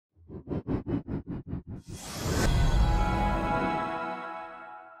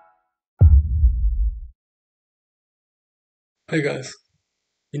Hi guys,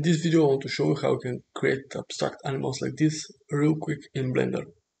 in this video I want to show you how you can create abstract animals like this real quick in Blender.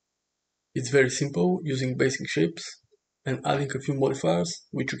 It's very simple, using basic shapes and adding a few modifiers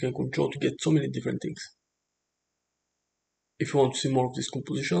which you can control to get so many different things. If you want to see more of these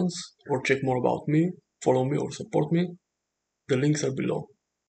compositions or check more about me, follow me or support me, the links are below.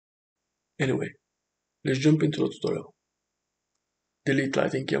 Anyway, let's jump into the tutorial. Delete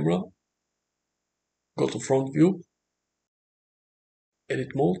lighting camera, go to front view, edit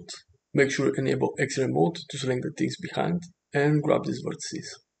mode, make sure you enable X-ray mode to select the things behind and grab these vertices.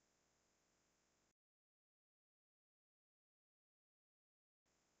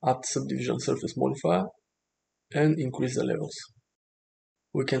 Add subdivision surface modifier and increase the levels.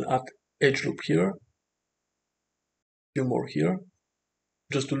 We can add edge loop here, few more here,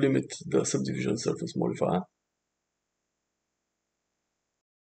 just to limit the subdivision surface modifier.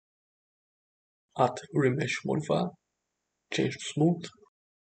 Add remesh modifier, change to smooth,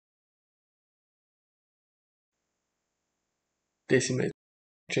 decimate,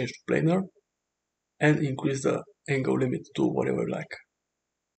 change to planar, and increase the angle limit to whatever you like.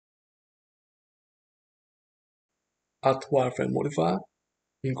 Add wireframe modifier,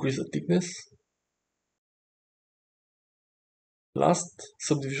 increase the thickness. Last,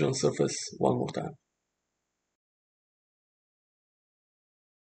 subdivision surface one more time.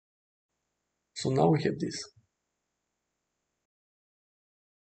 So now we have this.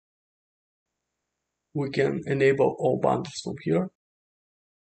 We can enable all boundaries from here.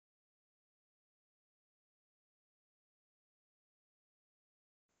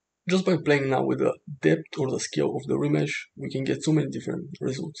 Just by playing now with the depth or the scale of the remesh, we can get so many different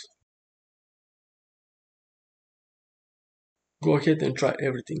results. Go ahead and try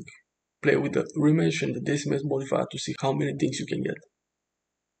everything. Play with the remesh and the decimate modifier to see how many things you can get.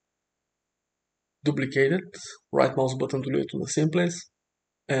 Duplicate it, right mouse button to leave it to the same place,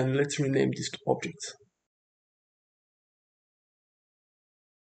 and let's rename these two objects.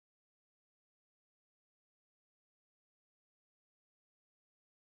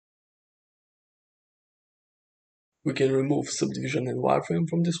 We can remove subdivision and wireframe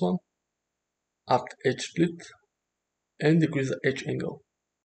from this one, add edge split, and decrease the edge angle.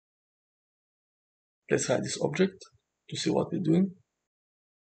 Let's hide this object to see what we're doing.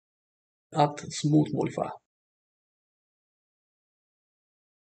 Add smooth modifier.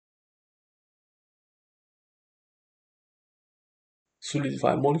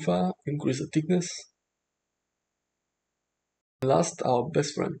 Solidify modifier, increase the thickness. Last, our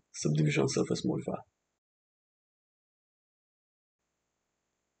best friend, subdivision surface modifier.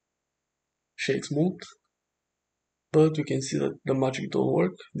 Shade smooth, but we can see that the magic don't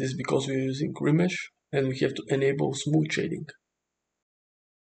work. This is because we're using remesh and we have to enable smooth shading.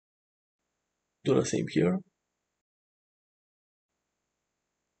 Do the same here.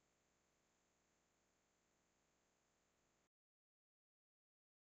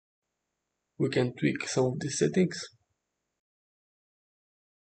 We can tweak some of these settings.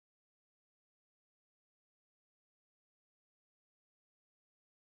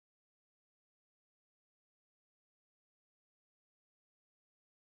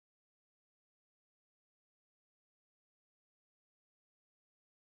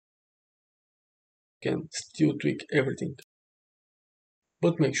 Can still tweak everything.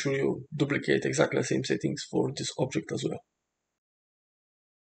 But make sure you duplicate exactly the same settings for this object as well.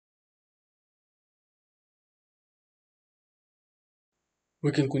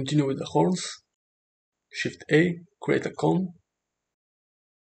 We can continue with the horns. Shift A, create a cone.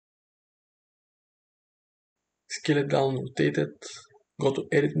 Scale it down, rotate it, go to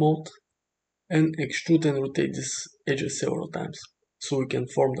edit mode, and extrude and rotate these edges several times so we can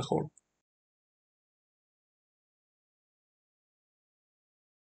form the horn.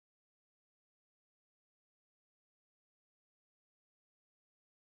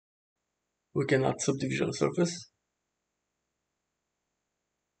 We can add subdivision surface,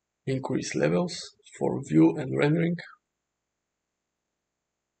 increase levels for view and rendering,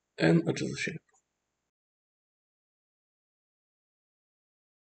 and adjust the shape.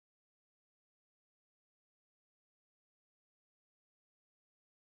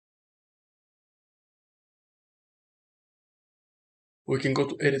 We can go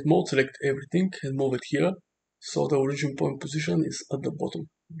to edit mode, select everything and move it here, so the origin point position is at the bottom,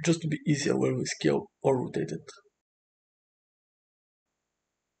 just to be easier when we scale or rotate it.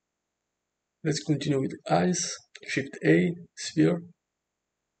 Let's continue with the eyes. Shift A, sphere,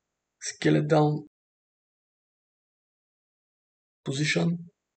 scale it down, position.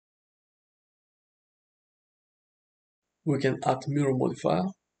 We can add mirror modifier,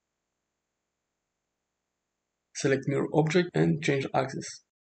 Select mirror object and change the axis.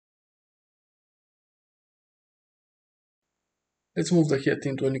 Let's move the head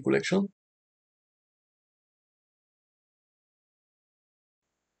into a new collection.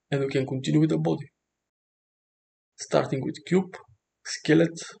 And we can continue with the body. Starting with cube,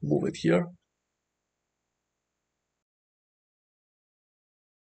 skeleton, move it here.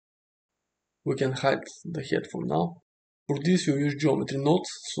 We can hide the head for now. For this you use geometry nodes,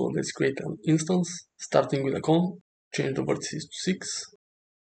 so let's create an instance. Starting with a cone, change the vertices to 6.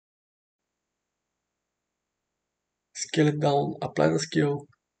 Scale it down, apply the scale.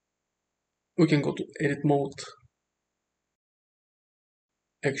 We can go to edit mode.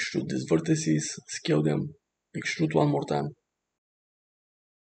 Extrude these vertices, scale them, extrude one more time.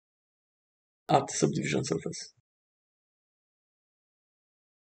 Add subdivision surface.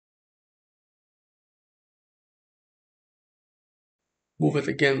 Move it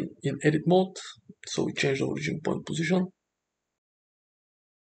again in edit mode, so we change the origin point position.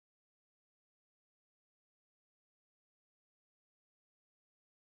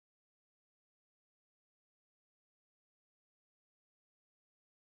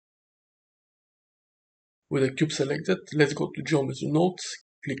 With the cube selected, let's go to geometry nodes,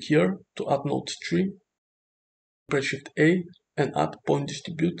 click here to add node 3, press Shift A and add point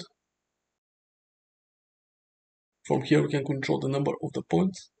distribute. From here we can control the number of the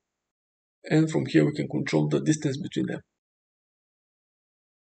points, and from here we can control the distance between them.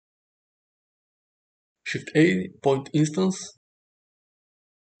 Shift A, point instance,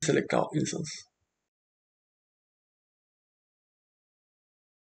 select our instance.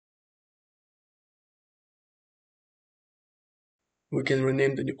 We can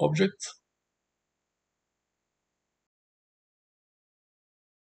rename the new object.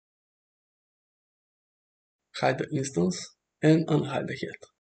 Hide the instance and unhide the head.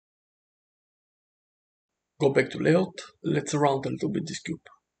 Go back to layout, let's round a little bit this cube.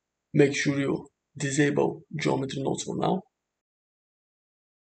 Make sure you disable geometry nodes for now.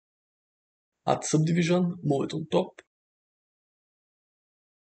 Add subdivision, move it on top.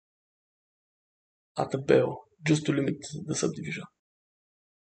 Add a bevel, just to limit the subdivision.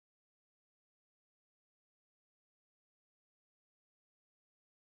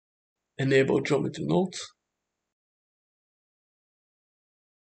 Enable geometry nodes.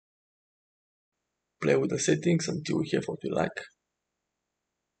 Play with the settings until we have what we like.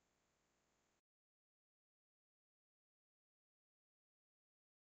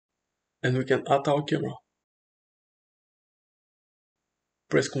 And we can add our camera.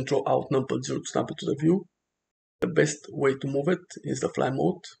 Press Ctrl Alt Numpad 0 to snap it to the view. The best way to move it is the fly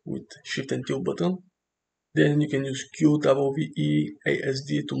mode with Shift and Tilt button. Then you can use Q, WE,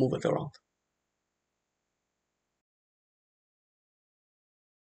 ASD to move it around.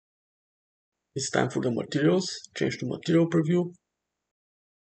 It's time for the materials. Change to material preview.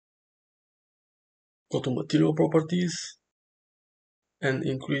 Go to material properties and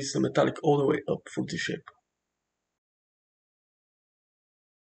increase the metallic all the way up for this shape.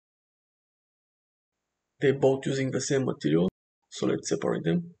 They're both using the same material, so let's separate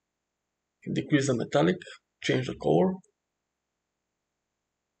them. Decrease the metallic, change the color.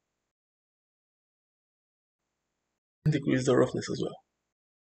 And decrease the roughness as well.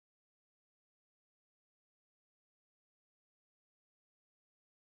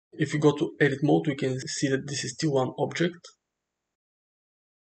 If you go to edit mode, we can see that this is still one object.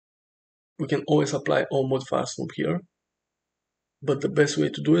 We can always apply all modifiers from here, but the best way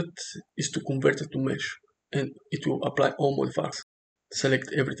to do it is to convert it to mesh, and it will apply all modifiers.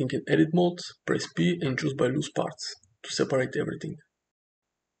 Select everything in edit mode, press P and choose by loose parts to separate everything.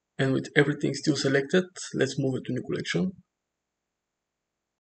 And with everything still selected, let's move it to new collection.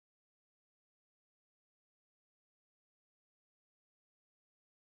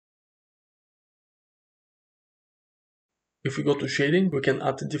 If we go to shading, we can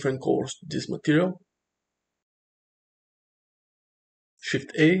add different colors to this material.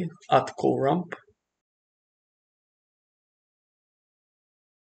 Shift A, add color ramp.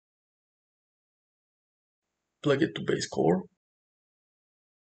 Plug it to base color.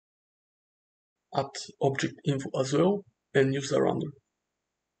 Add object info as well and use the render.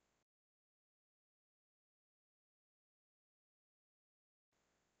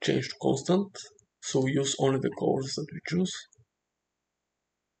 Change to constant, so we use only the colors that we choose.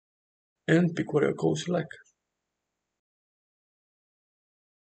 And pick whatever colors you like.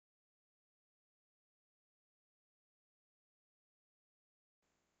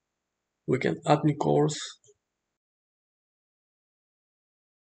 We can add new colors.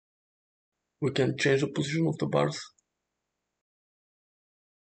 We can change the position of the bars.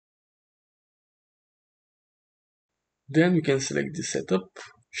 Then we can select this setup,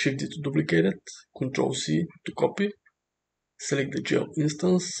 Shift D to duplicate it, Ctrl C to copy, select the gel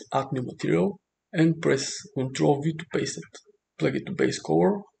instance, add new material, and press Ctrl V to paste it. Plug it to base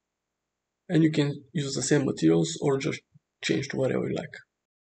color, and you can use the same materials or just change to whatever you like.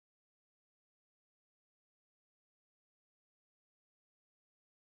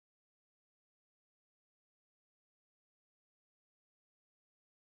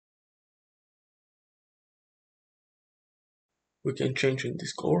 We can change in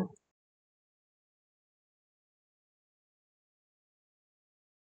this color.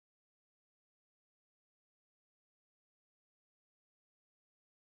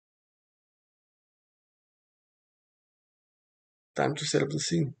 Time to set up the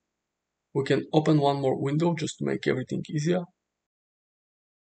scene. We can open one more window just to make everything easier.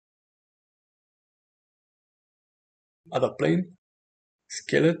 Add a plane,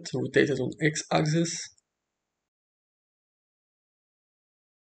 scale it, rotate it on X-axis.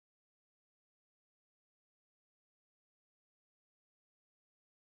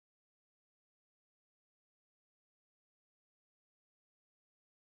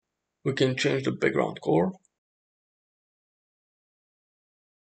 We can change the background color.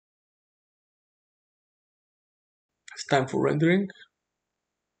 It's time for rendering.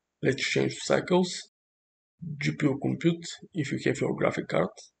 Let's change to cycles. GPU compute if you have your graphic card.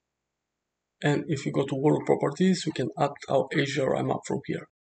 And if you go to world properties, we can add our HDRI map from here.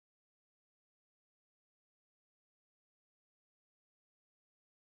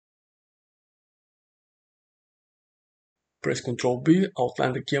 Press Ctrl B,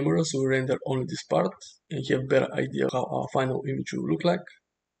 outline the camera so we render only this part and have better idea how our final image will look like.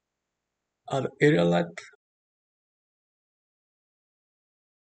 Add area light.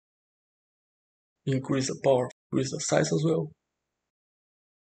 Increase the power, increase the size as well.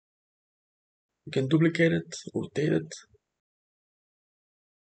 You can duplicate it, rotate it.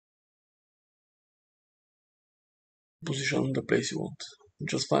 Position in the place you want.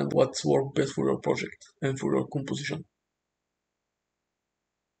 Just find what's work best for your project and for your composition.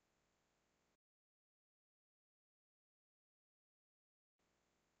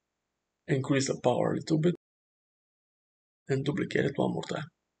 Increase the power a little bit and duplicate it one more time.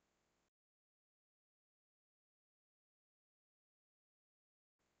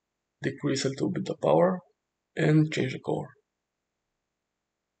 Decrease a little bit the power and change the color.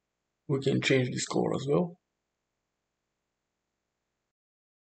 We can change this color as well.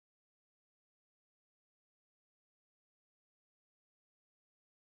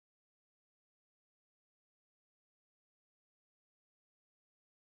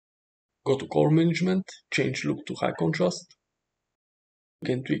 Go to color management, change look to high contrast. You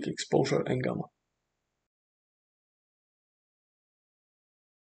can tweak exposure and gamma.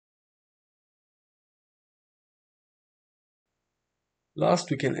 Last,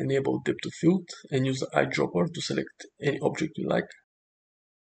 we can enable depth of field and use the eyedropper to select any object you like.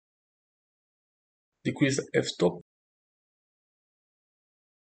 Decrease the f-stop.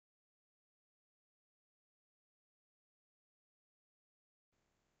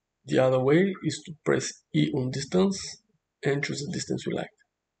 The other way is to press E on distance and choose the distance you like.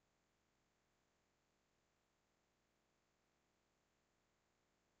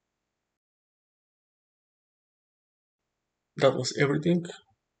 That was everything.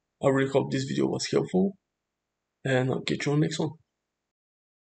 I really hope this video was helpful, and I'll catch you on the next one.